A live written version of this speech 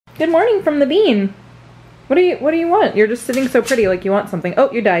Good morning from the bean. What do you want? You're just sitting so pretty like you want something.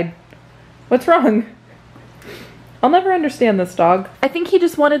 Oh, you died. What's wrong? I'll never understand this dog. I think he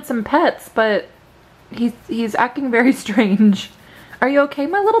just wanted some pets, but he's acting very strange. Are you okay,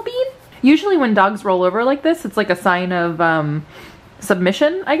 my little bean? Usually when dogs roll over like this, it's like a sign of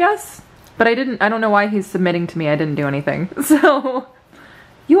submission, I guess. But I don't know why he's submitting to me. I didn't do anything. So,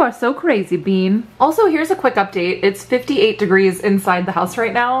 you are so crazy, Bean. Also, here's a quick update. It's 58 degrees inside the house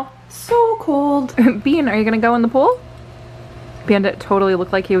right now. So cold. Bean, are you gonna go in the pool? Bandit totally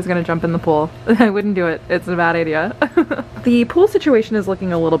looked like he was gonna jump in the pool. I wouldn't do it. It's a bad idea. The pool situation is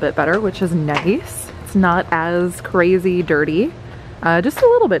looking a little bit better, which is nice. It's not as crazy dirty. Just a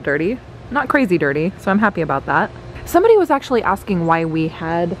little bit dirty. Not crazy dirty, so I'm happy about that. Somebody was actually asking why we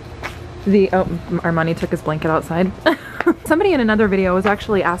had the... Oh, Armani took his blanket outside. Somebody in another video was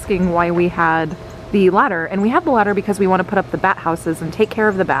actually asking why we had the ladder, and we have the ladder because we want to put up the bat houses and take care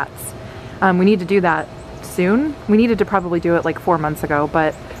of the bats. We need to do that soon. We needed to probably do it like 4 months ago,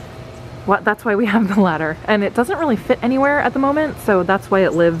 but that's why we have the ladder. And it doesn't really fit anywhere at the moment, so that's why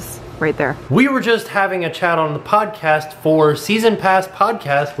it lives right there. We were just having a chat on the podcast for Season Pass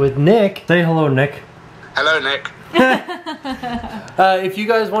Podcast with Nick. Say hello, Nick. Hello, Nick. If you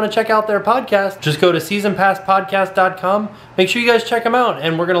guys want to check out their podcast, just go to seasonpasspodcast.com. Make sure you guys check them out,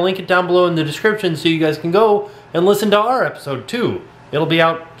 and we're going to link it down below in the description so you guys can go and listen to our episode too. It'll be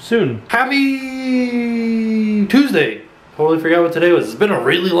out soon. Happy Tuesday. Totally forgot what today was. It's been a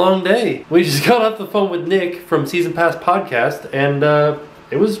really long day. We just got off the phone with Nick from Season Pass Podcast, and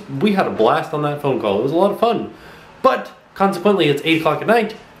we had a blast on that phone call. It was a lot of fun. But consequently, it's 8 o'clock at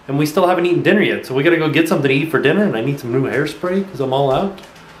night, and we still haven't eaten dinner yet. So we gotta go get something to eat for dinner, and I need some new hairspray because I'm all out.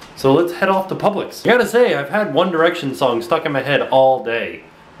 So let's head off to Publix. I gotta say, I've had One Direction song stuck in my head all day,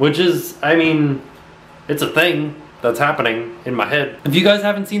 which is, I mean, it's a thing that's happening in my head. If you guys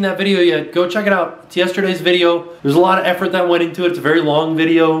haven't seen that video yet, go check it out. It's yesterday's video. There's a lot of effort that went into it. It's a very long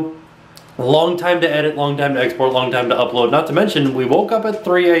video. A long time to edit, long time to export, long time to upload. Not to mention, we woke up at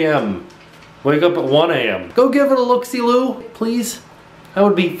 3 a.m. Wake up at 1 a.m. Go give it a look-see-loo, please. That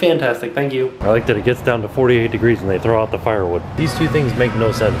would be fantastic, thank you. I like that it gets down to 48 degrees and they throw out the firewood. These two things make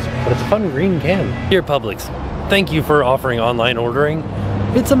no sense, but it's a fun green can. Dear Publix, thank you for offering online ordering.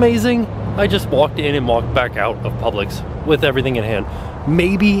 It's amazing. I just walked in and walked back out of Publix with everything in hand.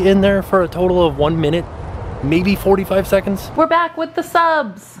 Maybe in there for a total of 1 minute, maybe 45 seconds. We're back with the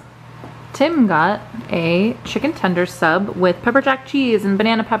subs. Tim got a chicken tender sub with pepper jack cheese and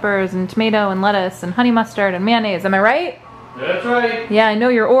banana peppers and tomato and lettuce and honey mustard and mayonnaise. Am I right? That's right. Yeah, I know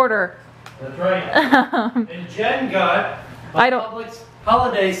your order. That's right. And Jen got a Publix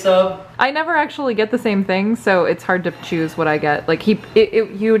holiday sub. I never actually get the same thing, so it's hard to choose what I get. Like you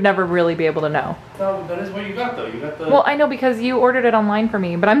would never really be able to know. So that is what you got though. You got the... Well, I know because you ordered it online for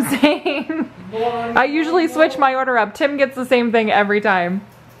me, but I'm saying I usually switch my order up. Tim gets the same thing every time.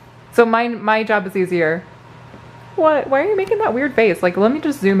 So my job is easier. What? Why are you making that weird face? Like, let me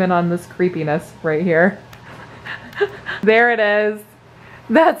just zoom in on this creepiness right here. There it is.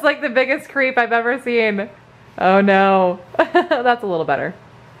 That's like the biggest creep I've ever seen. Oh no. That's a little better.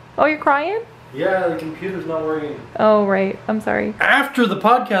 Oh, you're crying? Yeah, the computer's not working. Oh, right. I'm sorry. After the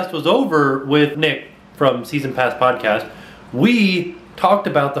podcast was over with Nick from Season Pass Podcast, we talked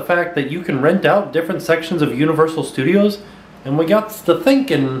about the fact that you can rent out different sections of Universal Studios, and we got to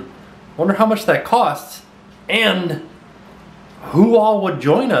thinking, wonder how much that costs, and who all would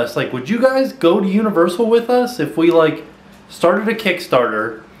join us. Like, would you guys go to Universal with us if we, like, started a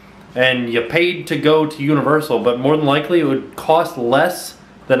Kickstarter and you paid to go to Universal, but more than likely it would cost less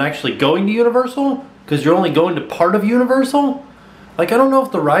than actually going to Universal because you're only going to part of Universal? Like, I don't know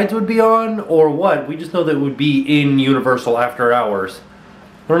if the rides would be on or what. We just know that it would be in Universal after hours.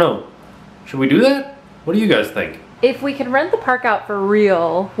 I don't know. Should we do that? What do you guys think? If we could rent the park out for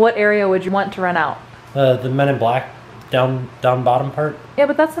real, what area would you want to rent out? The Men in Black down bottom part? Yeah,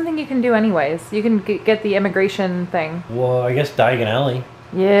 but that's something you can do anyways. You can get the immigration thing. Well, I guess Diagon Alley.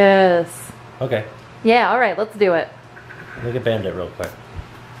 Yes. Okay. Yeah, alright, let's do it. Look at Bandit real quick.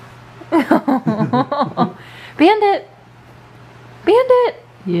 Bandit! Bandit!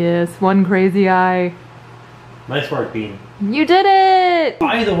 Yes, one crazy eye. Nice work, Bean. You did it!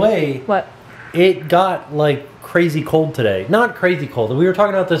 By the way, what? It got like crazy cold today. Not crazy cold. We were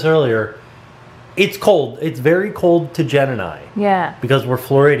talking about this earlier. It's cold. It's very cold to Jen and I. Yeah. Because we're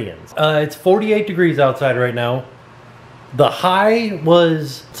Floridians. It's 48 degrees outside right now. The high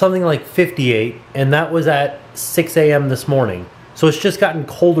was something like 58, and that was at 6 a.m. this morning. So it's just gotten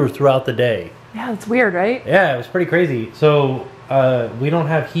colder throughout the day. Yeah, it's weird, right? Yeah, it was pretty crazy. So we don't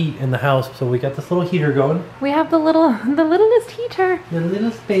have heat in the house, so we got this little heater going. We have the littlest heater. The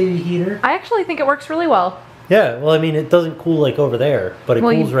littlest baby heater. I actually think it works really well. Yeah, well, I mean, it doesn't cool like over there, but it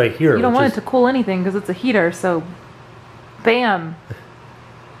cools right here. You don't want it to cool anything because it's a heater, so bam.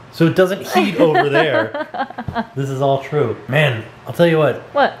 So it doesn't heat over there. This is all true. Man, I'll tell you what.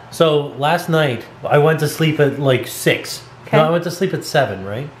 What? So last night, I went to sleep at like 6. Okay. No, I went to sleep at 7,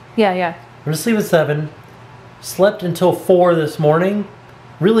 right? Yeah. I went to sleep at 7. Slept until 4 this morning.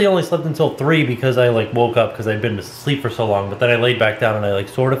 Really only slept until 3 because I like woke up because I'd been asleep for so long. But then I laid back down and I like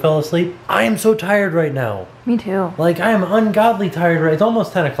sort of fell asleep. I am so tired right now. Me too. Like I am ungodly tired. It's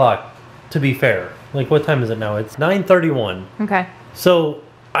almost 10 o'clock, to be fair. Like what time is it now? It's 9:31. Okay. So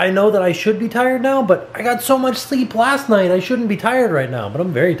I know that I should be tired now, but I got so much sleep last night. I shouldn't be tired right now, but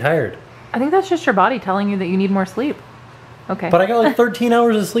I'm very tired. I think that's just your body telling you that you need more sleep. Okay. But I got like 13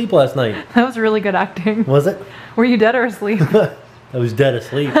 hours of sleep last night. That was really good acting. Was it? Were you dead or asleep? I was dead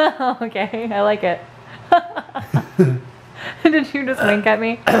asleep. Okay, I like it. Did you just wink at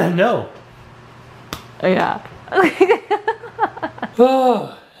me? No. Yeah.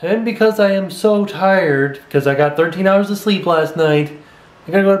 Oh, and because I am so tired, because I got 13 hours of sleep last night,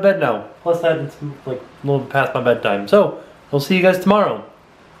 I gotta go to bed now. Plus that, it's like a little past my bedtime. So, we'll see you guys tomorrow.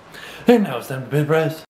 And now it's time to bed rest.